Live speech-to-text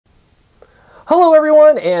Hello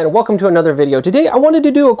everyone and welcome to another video. Today I wanted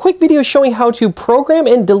to do a quick video showing how to program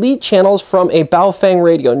and delete channels from a Baofeng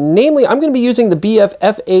radio. Namely, I'm going to be using the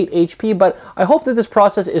BF-F8HP, but I hope that this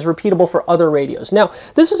process is repeatable for other radios. Now,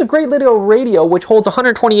 this is a great little radio which holds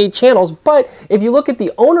 128 channels, but if you look at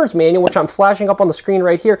the owner's manual, which I'm flashing up on the screen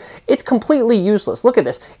right here, it's completely useless. Look at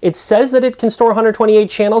this. It says that it can store 128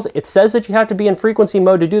 channels. It says that you have to be in frequency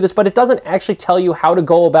mode to do this, but it doesn't actually tell you how to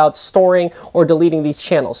go about storing or deleting these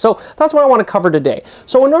channels. So that's what I want to cover today.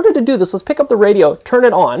 So in order to do this, let's pick up the radio, turn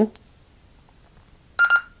it on.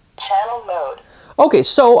 Channel mode. Okay,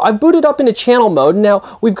 so I've booted up into channel mode.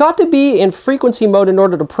 Now, we've got to be in frequency mode in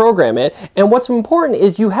order to program it, and what's important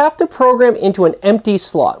is you have to program into an empty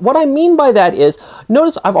slot. What I mean by that is,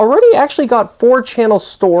 notice I've already actually got 4 channels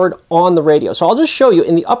stored on the radio. So I'll just show you.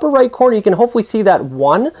 In the upper right corner, you can hopefully see that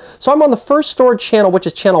 1. So I'm on the first stored channel, which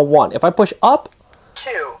is channel 1. If I push up,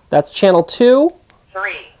 2. that's channel 2. 3.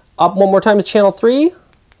 Up one more time is channel 3.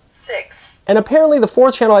 6. And apparently the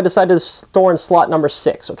 4th channel I decided to store in slot number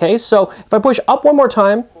 6, okay? So if I push up one more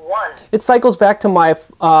time, 1. it cycles back to my,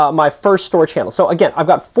 my first store channel. So again, I've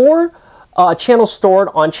got 4 channels stored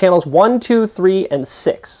on channels 1, 2, 3, and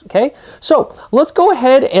 6, okay? So let's go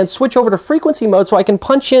ahead and switch over to frequency mode so I can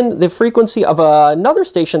punch in the frequency of another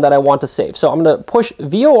station that I want to save. So I'm going to push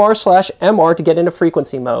VOR/MR to get into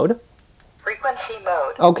frequency mode. Frequency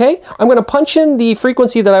mode. Okay, I'm going to punch in the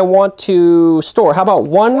frequency that I want to store. How about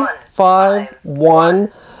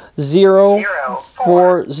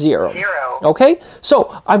 1511040? Okay,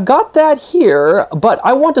 so I've got that here, but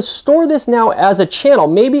I want to store this now as a channel,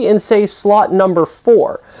 maybe in, say, slot number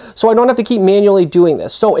 4. So I don't have to keep manually doing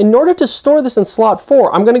this. So in order to store this in slot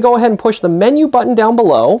 4, I'm going to go ahead and push the menu button down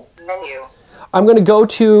below. Menu. I'm going to go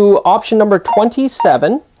to option number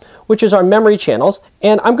 27. Which is our memory channels,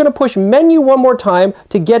 and I'm going to push menu one more time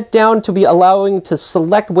to get down to be allowing to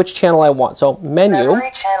select which channel I want. So menu.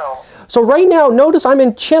 Memory channel. So right now, notice I'm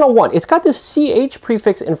in channel 1. It's got this CH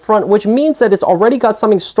prefix in front, which means that it's already got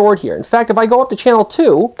something stored here. In fact, if I go up to channel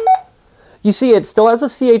 2, you see it still has a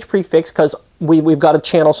CH prefix because we've got a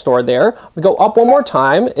channel stored there. We go up one more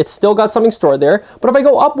time, it's still got something stored there. But if I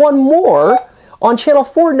go up one more, on channel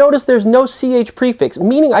 4, notice there's no CH prefix,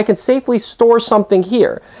 meaning I can safely store something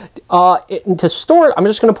here. To store it, I'm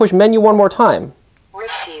just going to push menu one more time.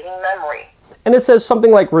 Receiving memory. And it says something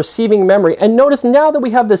like receiving memory. And notice now that we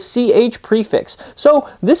have the CH prefix. So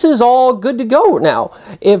this is all good to go now.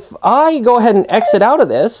 If I go ahead and exit out of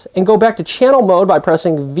this and go back to channel mode by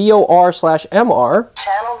pressing VOR/MR.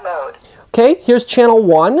 Channel mode. Okay, here's channel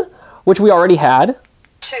 1, which we already had.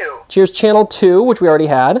 2. Here's channel 2, which we already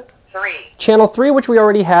had. 3. Channel 3, which we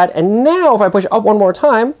already had, and now if I push up one more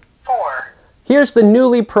time, 4. here's the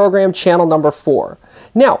newly programmed channel number 4.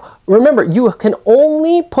 Now, remember, you can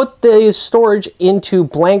only put the storage into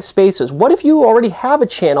blank spaces. What if you already have a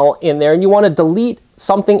channel in there and you want to delete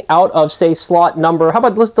something out of, say, slot number, how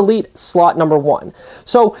about let's delete slot number 1.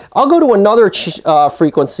 So I'll go to another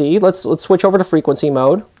frequency. Let's switch over to frequency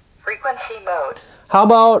mode. Frequency mode. How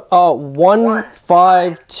about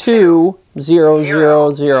 152 000.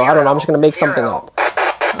 I don't know, I'm just going to make something up.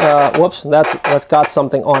 Whoops, that's got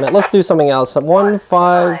something on it. Let's do something else.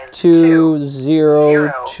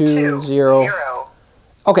 152020.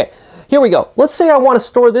 Okay, here we go. Let's say I want to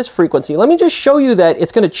store this frequency. Let me just show you that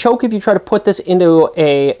it's going to choke if you try to put this into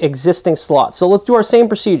a existing slot. So let's do our same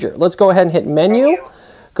procedure. Let's go ahead and hit menu,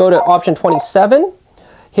 go to option 27.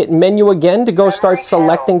 Hit menu again to go start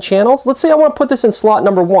selecting channels. Let's say I want to put this in slot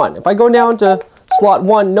number 1. If I go down to slot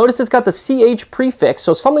 1, notice it's got the CH prefix,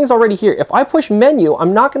 so something's already here. If I push menu,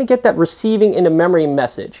 I'm not going to get that receiving into memory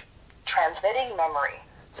message. Transmitting memory.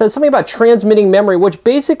 It says something about transmitting memory, which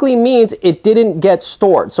basically means it didn't get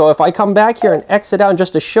stored. So if I come back here and exit out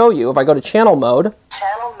just to show you, if I go to channel mode,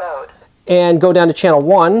 and go down to channel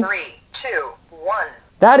 1, 3, 2, 1.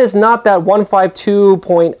 That is not that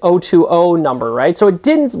 152.020 number, right? So it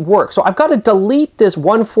didn't work. So I've got to delete this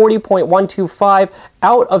 140.125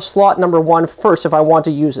 out of slot number 1 first if I want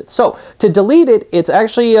to use it. So to delete it, it's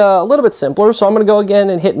actually a little bit simpler. So I'm going to go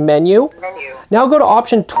again and hit menu. Now go to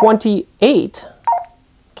option 28.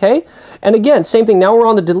 Okay? And again, same thing. Now we're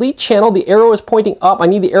on the delete channel. The arrow is pointing up. I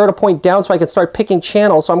need the arrow to point down so I can start picking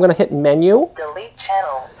channels. So I'm going to hit menu. Delete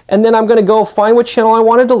channel. And then I'm going to go find which channel I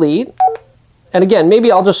want to delete. And again,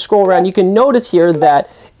 maybe I'll just scroll around. You can notice here that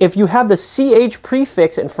if you have the CH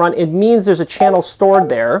prefix in front, it means there's a channel stored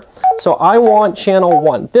there. So I want channel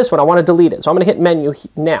 1. This one, I want to delete it. So I'm going to hit menu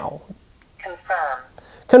now. Confirm.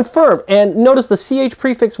 Confirm. And notice the CH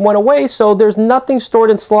prefix went away, so there's nothing stored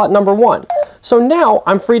in slot number 1. So now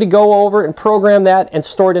I'm free to go over and program that and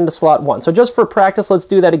store it into slot 1. So just for practice, let's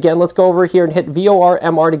do that again. Let's go over here and hit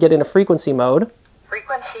VOR-MR to get into frequency mode.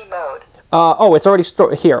 Frequency mode. Oh, it's already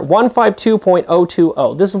stored here.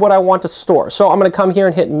 152.020. This is what I want to store. So I'm going to come here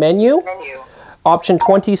and hit menu. Menu. Option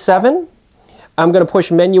 27. I'm going to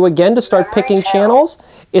push menu again to start picking channels.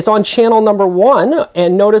 It's on channel number 1,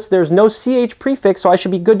 and notice there's no CH prefix, so I should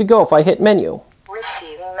be good to go if I hit menu.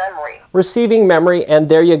 Receiving memory. Receiving memory, and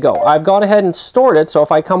there you go. I've gone ahead and stored it, so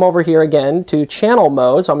if I come over here again to channel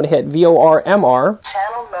mode, so I'm going to hit VOR-MR.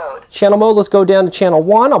 Channel mode. Channel mode, let's go down to channel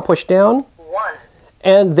 1. I'll push down. 1.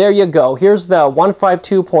 And there you go. Here's the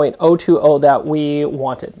 152.020 that we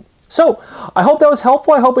wanted. So, I hope that was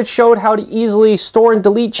helpful. I hope it showed how to easily store and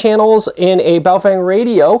delete channels in a Baofeng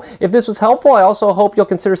radio. If this was helpful, I also hope you'll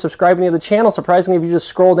consider subscribing to the channel. Surprisingly, if you just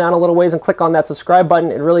scroll down a little ways and click on that subscribe button,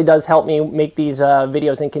 it really does help me make these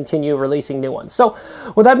videos and continue releasing new ones. So,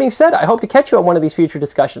 with that being said, I hope to catch you on one of these future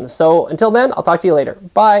discussions. So, until then, I'll talk to you later.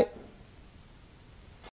 Bye!